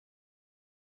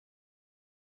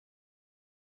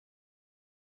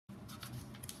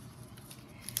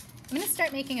I'm going to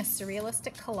start making a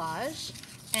surrealistic collage,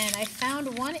 and I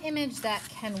found one image that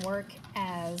can work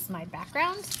as my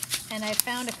background, and I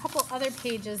found a couple other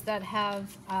pages that have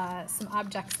some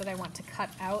objects that I want to cut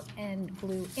out and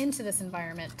glue into this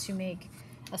environment to make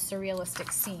a surrealistic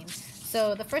scene.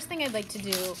 So the first thing I'd like to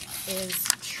do is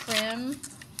trim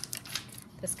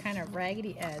this kind of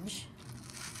raggedy edge.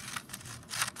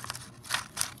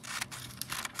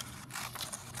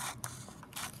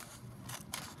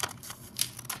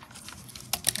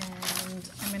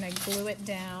 I'm going to glue it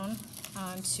down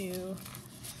onto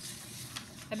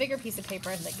a bigger piece of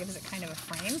paper that gives it kind of a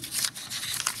frame.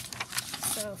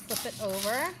 So flip it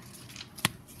over.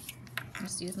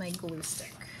 Just use my glue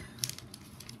stick.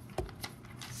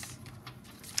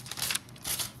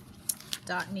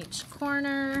 Dot in each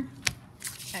corner,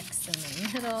 X in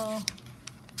the middle,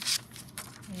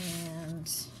 and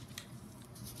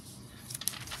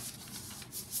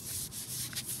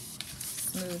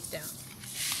smooth down.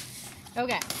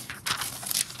 Okay,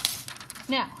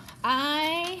 now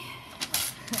I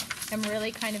am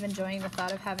really kind of enjoying the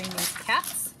thought of having these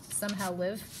cats somehow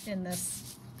live in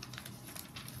this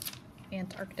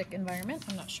Antarctic environment.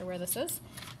 I'm not sure where this is.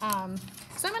 So I'm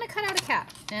going to cut out a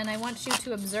cat, and I want you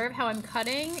to observe how I'm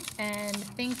cutting and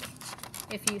think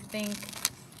if you think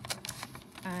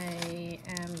I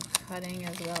am cutting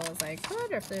as well as I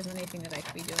could, or if there's anything that I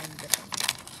could be doing differently.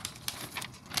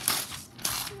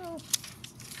 So,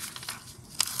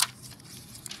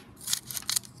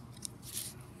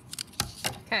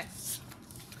 okay,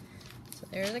 so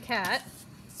there's a cat,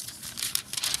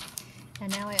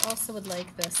 and now I also would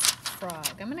like this frog.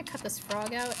 I'm going to cut this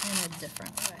frog out in a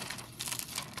different way.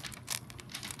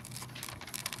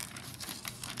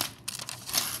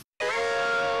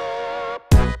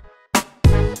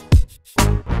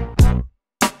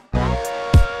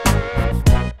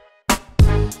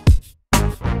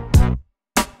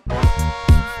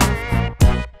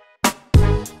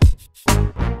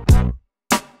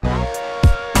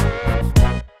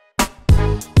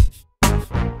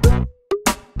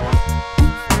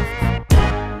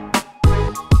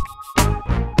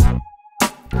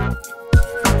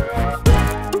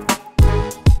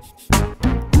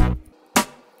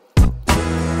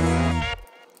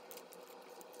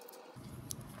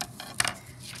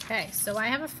 Okay, so I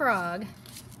have a frog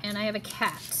and I have a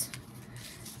cat.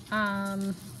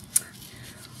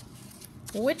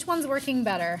 Which one's working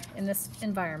better in this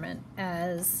environment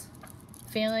as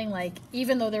feeling like,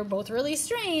 even though they're both really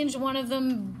strange, one of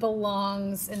them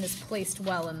belongs and is placed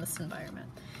well in this environment?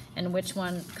 And which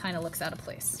one kind of looks out of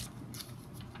place?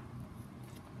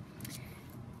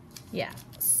 Yeah,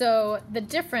 so the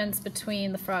difference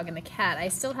between the frog and the cat, I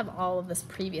still have all of this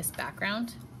previous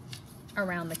background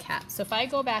around the cat. So if I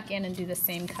go back in and do the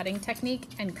same cutting technique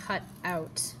and cut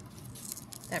out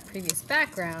that previous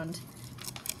background,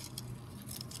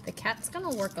 the cat's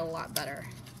gonna work a lot better.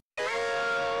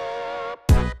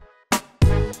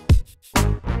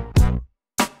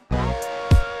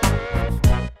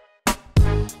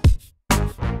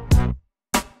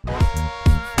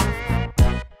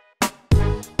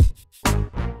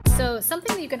 So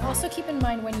something that you can also keep in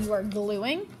mind when you are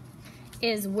gluing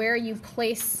is where you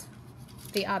place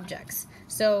the objects.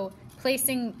 So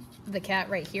placing the cat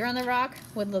right here on the rock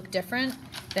would look different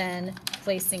than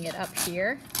placing it up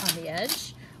here on the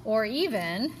edge, or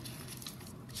even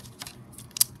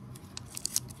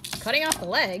cutting off the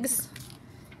legs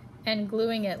and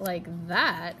gluing it like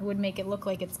that would make it look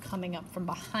like it's coming up from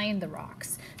behind the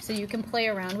rocks. So you can play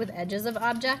around with edges of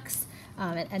objects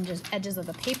and just edges of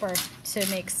the paper to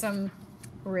make some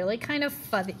really kind of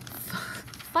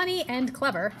funny and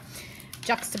clever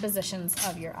juxtapositions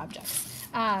of your objects.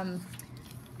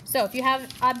 So if you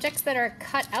have objects that are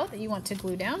cut out that you want to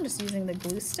glue down, just using the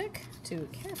glue stick to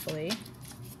carefully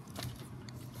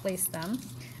place them.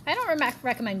 I don't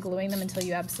recommend gluing them until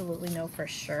you absolutely know for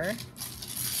sure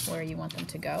where you want them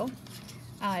to go.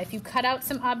 If you cut out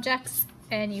some objects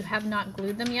and you have not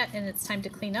glued them yet and it's time to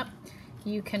clean up,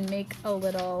 you can make a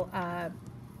little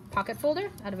pocket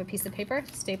folder out of a piece of paper,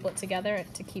 staple it together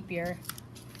to keep your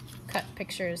cut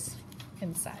pictures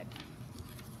inside.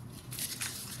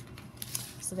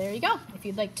 So there you go. If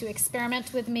you'd like to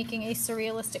experiment with making a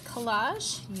surrealistic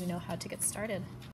collage, you know how to get started.